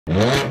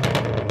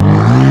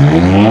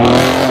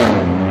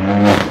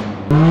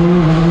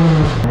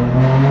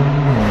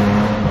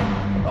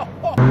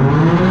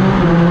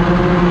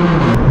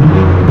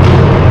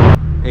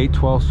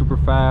super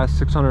fast,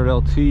 600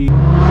 LT.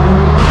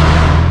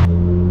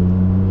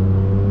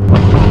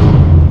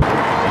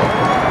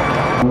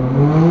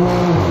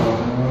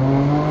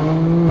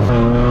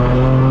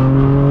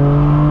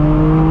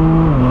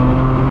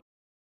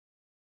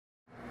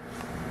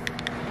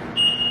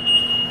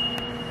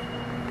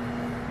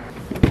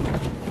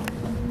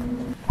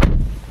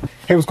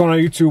 Hey, what's going on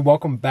YouTube?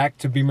 Welcome back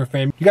to Beemer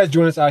Fam. You guys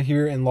join us out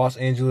here in Los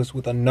Angeles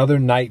with another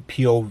night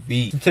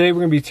POV. So today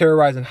we're gonna be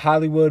terrorizing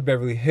Hollywood,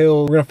 Beverly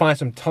Hills. We're gonna find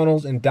some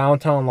tunnels in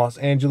downtown Los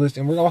Angeles,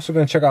 and we're also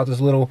gonna check out this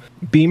little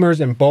Beamers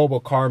and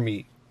Boba car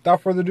meet.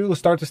 Without further ado, let's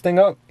start this thing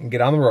up and get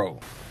on the road.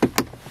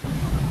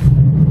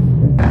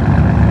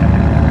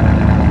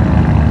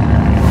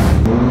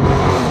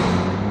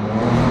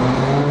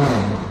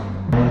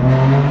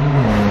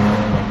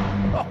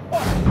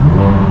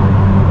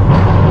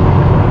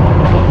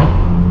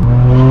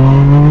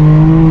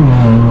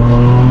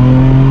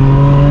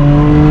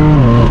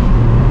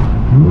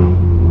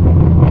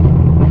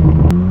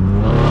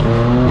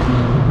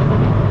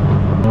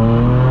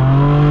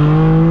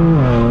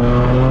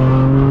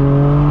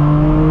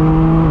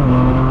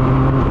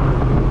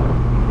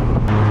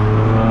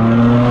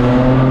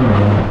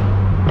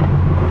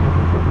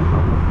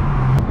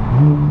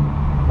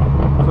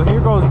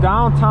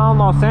 Downtown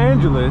Los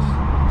Angeles,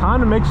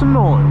 time to make some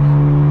noise.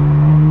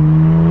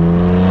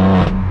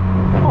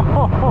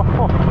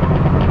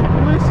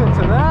 Listen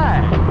to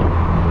that.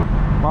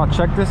 Wow,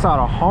 check this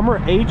out, a Hummer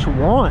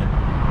H1.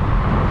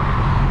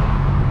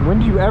 When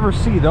do you ever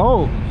see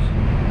those?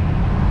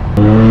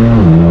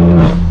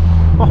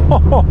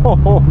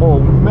 Oh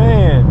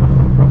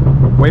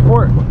man. Wait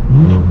for it.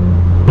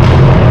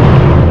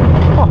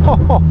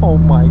 Oh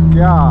my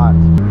God.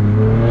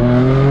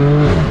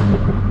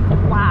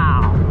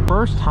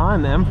 First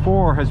time the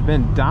M4 has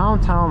been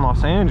downtown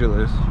Los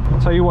Angeles.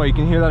 I'll tell you what, you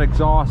can hear that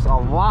exhaust a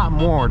lot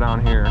more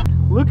down here.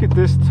 Look at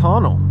this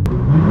tunnel.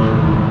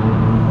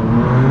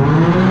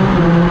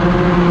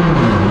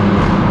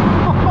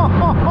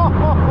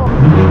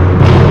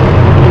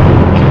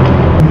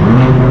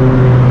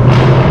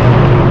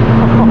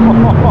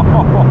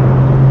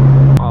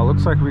 Oh,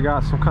 looks like we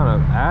got some kind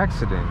of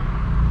accident.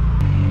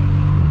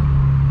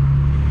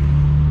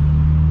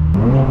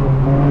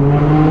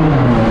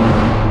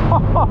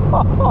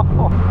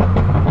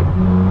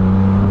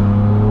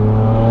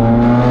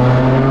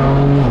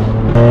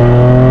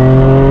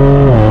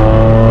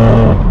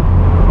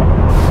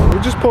 We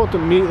just pulled to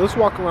meet. Let's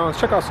walk around. Let's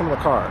check out some of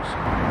the cars.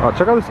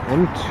 Check out this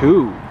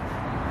M2.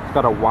 It's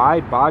got a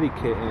wide body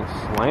kit and it's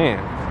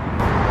slammed.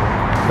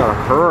 It's got a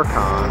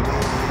Huracan,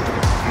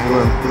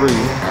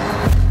 M3.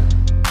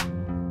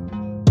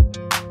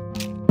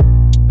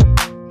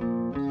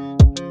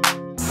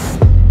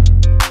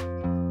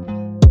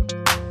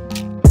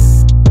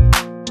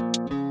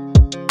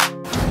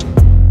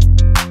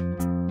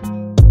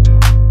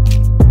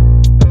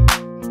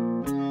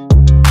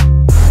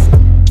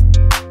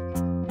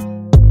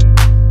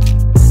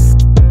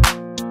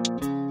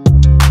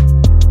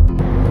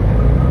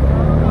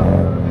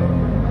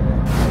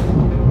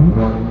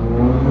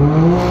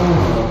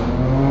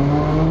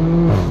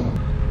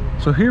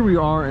 So here we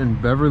are in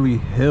Beverly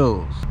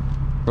Hills.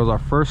 That was our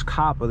first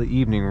cop of the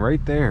evening right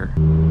there.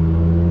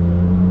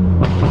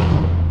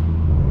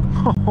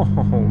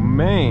 Oh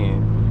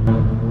man.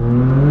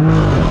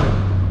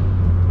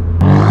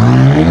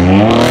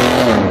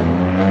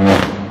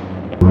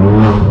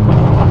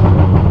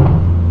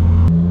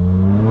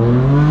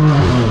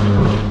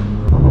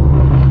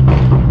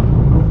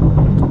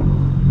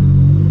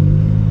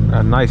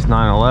 A nice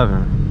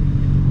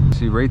 911.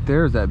 See right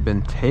there is that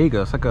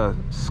Bentayga. It's like a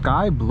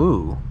sky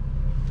blue.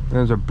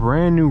 There's a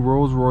brand new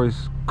Rolls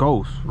Royce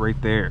Ghost right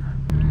there.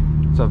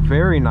 It's a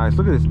very nice,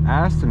 look at this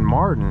Aston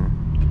Martin.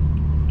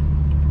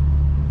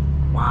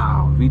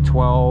 Wow,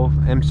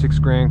 V12,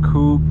 M6 Grand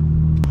Coupe.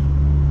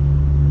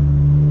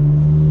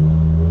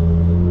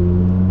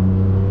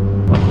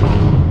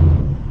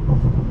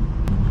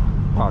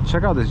 Wow,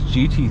 check out this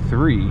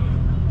GT3.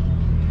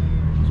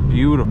 It's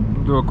beautiful.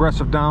 Do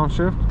aggressive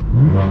downshift.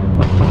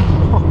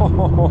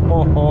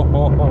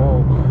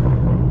 Oh,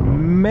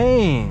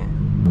 man.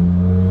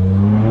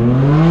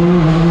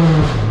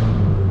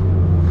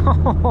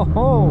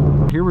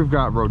 Here we've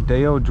got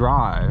Rodeo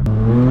Drive.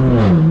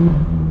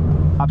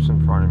 Cops in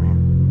front of me.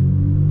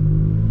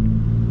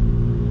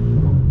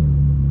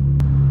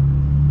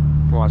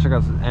 Wow, check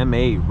out this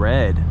M8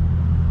 red.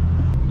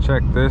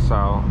 Check this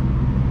out.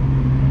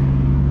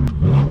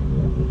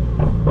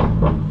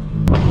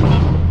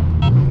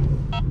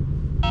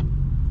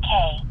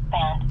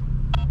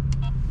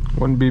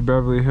 Wouldn't be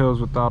Beverly Hills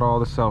without all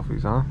the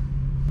selfies, huh?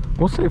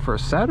 We'll say for a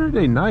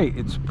Saturday night,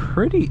 it's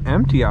pretty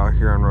empty out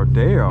here on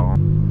Rodeo.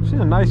 I've seen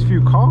a nice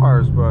few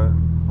cars, but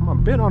I'm a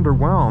bit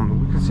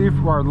underwhelmed. We can see if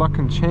our luck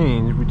can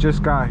change. We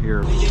just got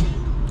here.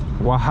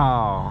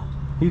 Wow,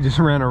 he just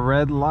ran a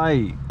red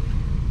light.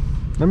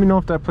 Let me know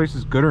if that place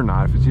is good or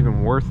not, if it's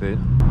even worth it.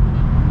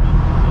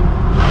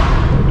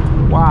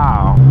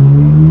 Wow.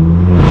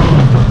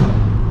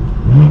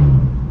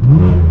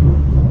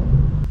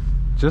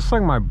 Just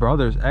like my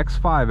brother's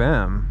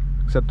X5M,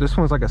 except this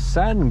one's like a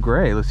satin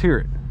gray. Let's hear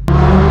it.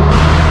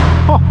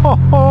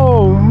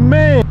 Oh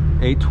man!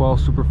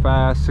 812 super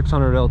fast,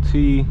 600 LT.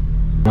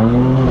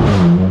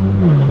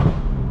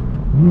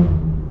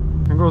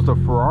 Here goes the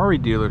Ferrari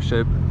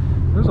dealership.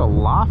 There's a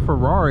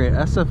LaFerrari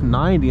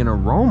SF90 in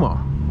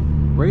Aroma,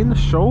 right in the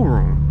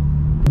showroom.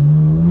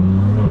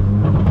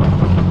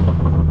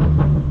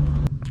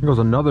 Here goes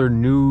another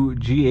new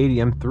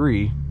G80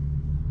 M3.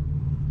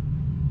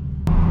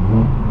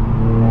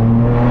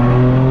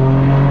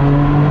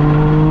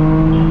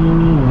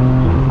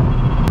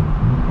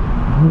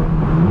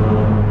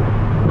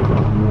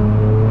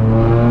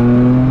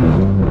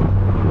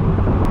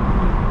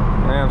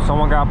 Damn,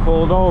 someone got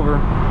pulled over.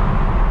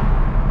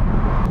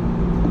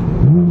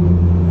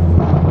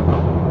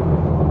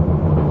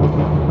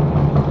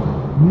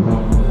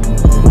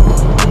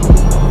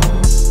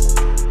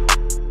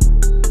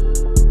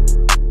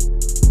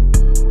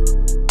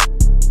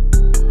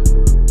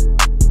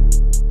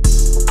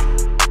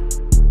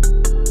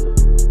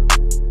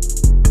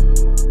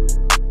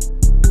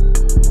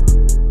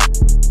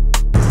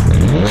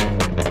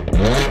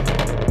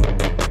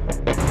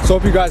 So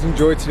hope you guys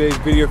enjoyed today's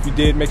video. If you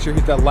did, make sure you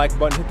hit that like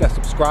button, hit that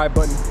subscribe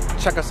button,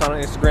 check us out on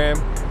Instagram,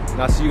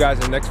 and I'll see you guys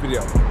in the next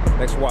video.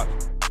 Thanks for watching.